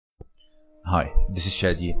Hi, this is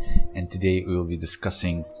Shadi, and today we will be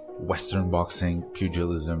discussing Western boxing,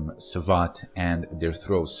 pugilism, savate, and their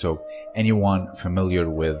throws. So anyone familiar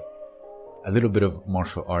with a little bit of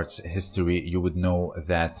martial arts history, you would know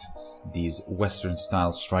that these Western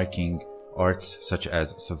style striking arts such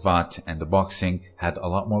as savate and the boxing had a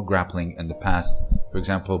lot more grappling in the past. For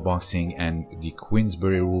example, boxing and the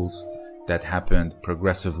Queensberry rules that happened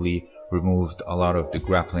progressively removed a lot of the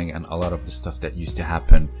grappling and a lot of the stuff that used to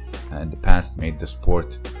happen in the past, made the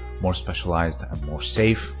sport more specialized and more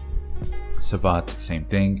safe. Savate, same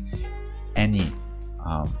thing. Any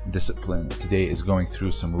discipline today is going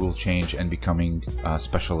through some rule change and becoming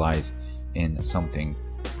specialized in something.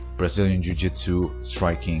 Brazilian Jiu-Jitsu,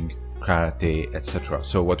 striking, karate, etc.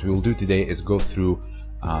 So what we will do today is go through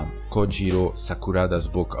Kojiro Sakurada's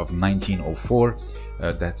book of 1904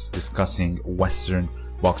 that's discussing Western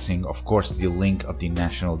boxing. Of course, the link of the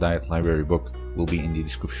National Diet Library book will be in the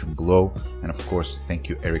description below. And of course, thank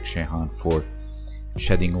you Eric Shahan for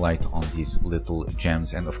shedding light on these little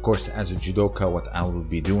gems. And of course, as a judoka, what I will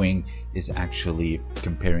be doing is actually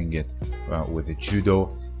comparing it with the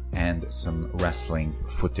judo and some wrestling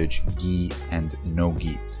footage, gi and no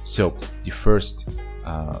gi. So the first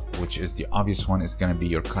which is the obvious one, is going to be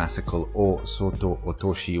your classical O Soto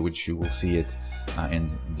Otoshi, which you will see it in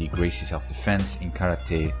the Gracie self-defense, in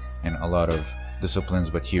karate, and a lot of disciplines,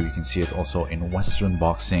 but here you can see it also in Western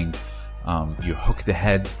boxing. You hook the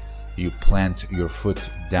head, you plant your foot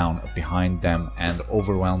down behind them and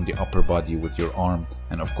overwhelm the upper body with your arm,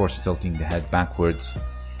 and of course tilting the head backwards,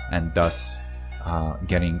 and thus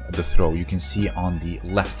getting the throw. You can see on the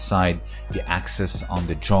left side the axis on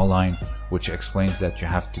the jawline, which explains that you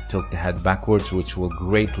have to tilt the head backwards, which will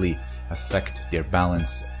greatly affect their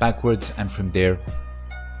balance backwards, and from there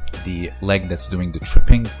the leg that's doing the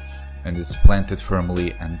tripping and it's planted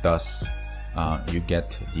firmly, and thus you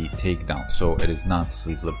get the takedown. So it is not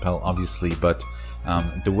sleeve lapel obviously, but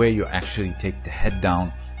the way you actually take the head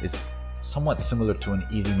down is somewhat similar to an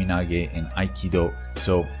iriminage in Aikido.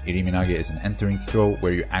 So iriminage is an entering throw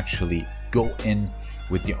where you actually go in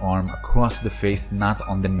with the arm across the face, not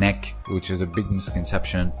on the neck, which is a big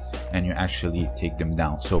misconception, and you actually take them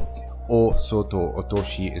down. So O Soto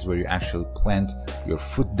Otoshi is where you actually plant your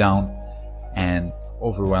foot down and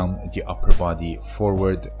overwhelm the upper body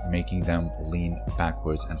forward, making them lean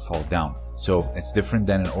backwards and fall down. So it's different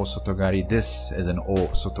than an O Sotogari. This is an O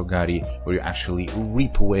Sotogari where you actually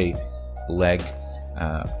reap away the leg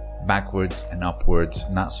backwards and upwards,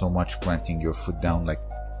 not so much planting your foot down, like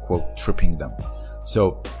quote tripping them.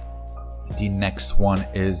 So the next one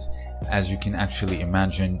is, as you can actually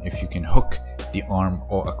imagine, if you can hook the arm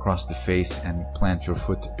or across the face and plant your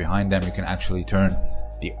foot behind them, you can actually turn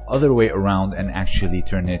the other way around and actually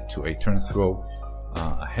turn it to a turn throw,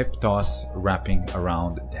 a hip toss wrapping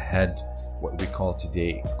around the head, what we call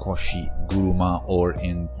today koshi guruma, or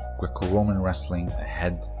in Greco-Roman wrestling, a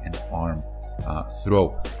head and arm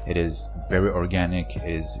throw. It is very organic, it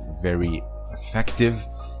is very effective,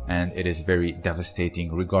 and it is very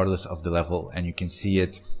devastating regardless of the level, and you can see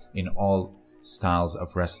it in all styles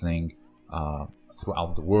of wrestling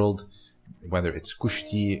throughout the world, whether it's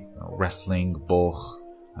kushti, wrestling, boch,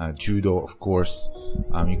 judo, of course.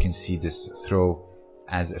 You can see this throw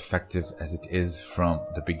as effective as it is from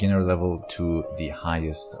the beginner level to the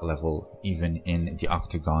highest level, even in the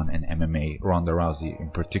octagon and MMA, Ronda Rousey in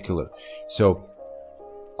particular. So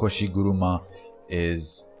koshi guruma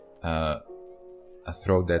is a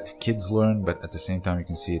throw that kids learn, but at the same time you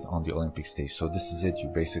can see it on the Olympic stage. So this is it. You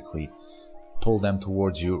basically pull them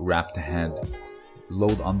towards you, wrap the head,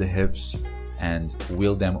 load on the hips, and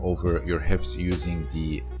wheel them over your hips using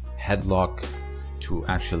the headlock to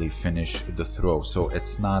actually finish the throw. So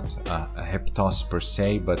it's not a hip toss per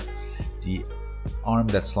se, but the arm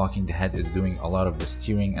that's locking the head is doing a lot of the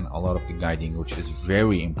steering and a lot of the guiding, which is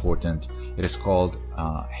very important. It is called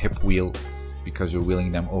hip wheel because you're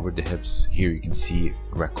wheeling them over the hips. Here you can see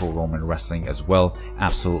Greco-Roman wrestling as well.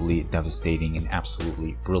 Absolutely devastating and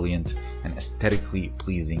absolutely brilliant and aesthetically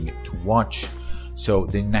pleasing to watch. So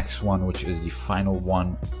the next one, which is the final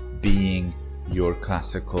one, being your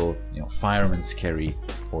classical, fireman's carry,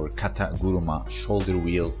 or kata guruma, shoulder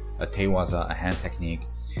wheel, a teiwaza, a hand technique,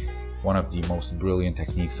 one of the most brilliant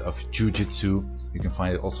techniques of jiu-jitsu. You can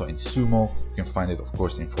find it also in sumo. You can find it, of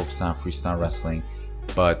course, in folk style, freestyle wrestling,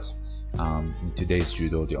 but in today's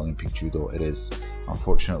judo, the Olympic judo, it is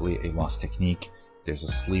unfortunately a lost technique. There's a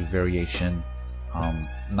sleeve variation.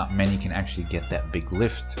 Not many can actually get that big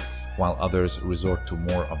lift, while others resort to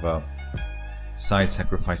more of a side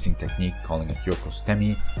sacrificing technique, calling it Yoko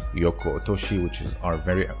Stemi, Yoko Otoshi, which are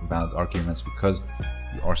very valid arguments because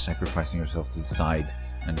you are sacrificing yourself to the side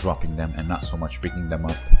and dropping them, and not so much picking them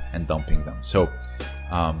up and dumping them. So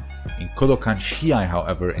in Kodokan Shiai,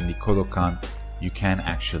 however, in the Kodokan, you can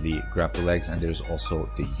actually grab the legs, and there's also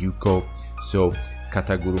the Yuko. So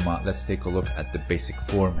Kata Guruma, let's take a look at the basic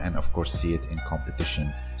form and of course see it in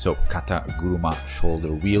competition. So Kata Guruma,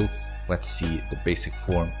 shoulder wheel. Let's see the basic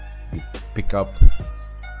form. You pick up,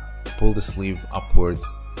 pull the sleeve upward,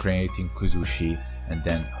 creating kuzushi, and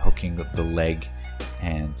then hooking the leg,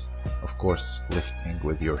 and of course lifting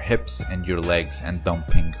with your hips and your legs and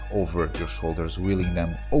dumping over your shoulders, wheeling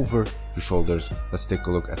them over your shoulders. Let's take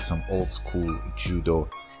a look at some old school judo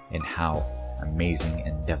and how amazing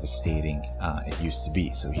and devastating it used to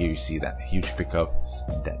be. So here you see that huge pickup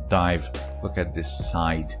and that dive. Look at this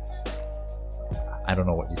side. I don't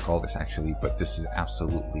know what you call this actually, but this is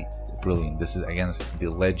absolutely brilliant. This is against the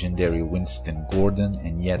legendary Winston Gordon,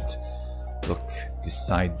 and yet look, this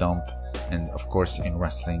side dump. And of course in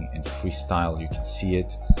wrestling, in freestyle, you can see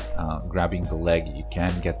it, grabbing the leg, you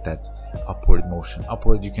can get that upward motion.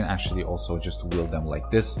 Upward, you can actually also just wheel them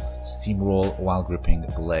like this, steamroll while gripping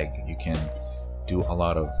the leg. You can do a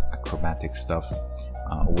lot of acrobatic stuff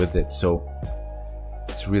with it. So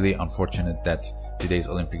it's really unfortunate that today's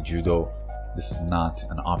Olympic judo, this is not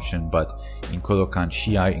an option. But in Kodokan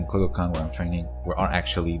Shiai, in Kodokan where I'm training, we are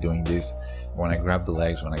actually doing this. When I grab the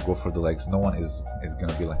legs, when I go for the legs, no one is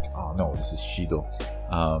gonna be like, oh no, this is Shido,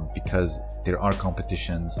 because there are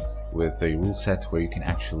competitions with a rule set where you can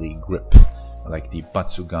actually grip, like the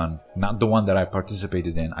Batsugan, not the one that I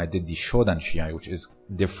participated in. I did the Shodan Shiai, which is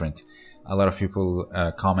different. A lot of people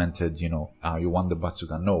commented, you know, you won the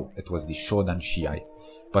Batsugan. No, it was the Shodan Shiai.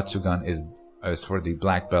 Batsugan is for the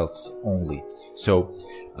black belts only. So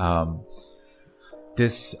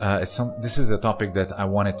this is a topic that I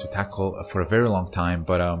wanted to tackle for a very long time,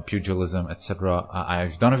 but pugilism, etc.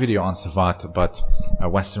 I've done a video on Savat, but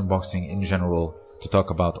Western boxing in general, to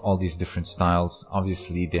talk about all these different styles.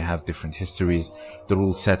 Obviously they have different histories, the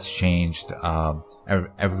rule sets changed.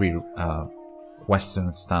 Every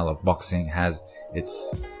Western style of boxing has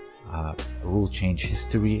its rule change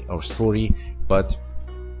history or story, but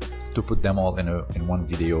to put them all in one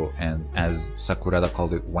video, and as Sakarada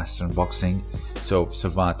called it, Western boxing, so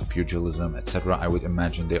Savat, pugilism, etc., I would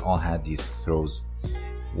imagine they all had these throws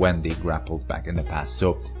when they grappled back in the past.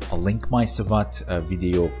 So I'll link my Savat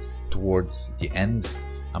video towards the end.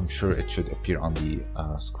 I'm sure it should appear on the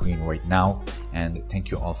screen right now. And thank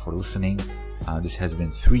you all for listening. This has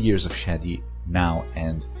been 3 years of Shadi now,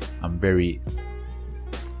 and I'm very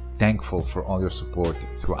thankful for all your support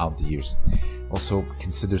throughout the years. Also,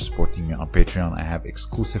 consider supporting me on Patreon. I have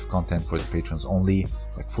exclusive content for the patrons only,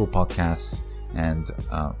 like full podcasts and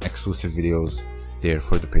exclusive videos there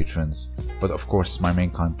for the patrons. But of course, my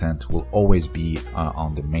main content will always be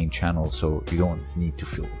on the main channel, so you don't need to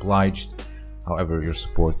feel obliged. However, your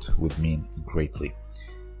support would mean greatly.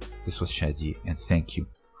 This was Shadi, and thank you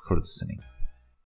for listening.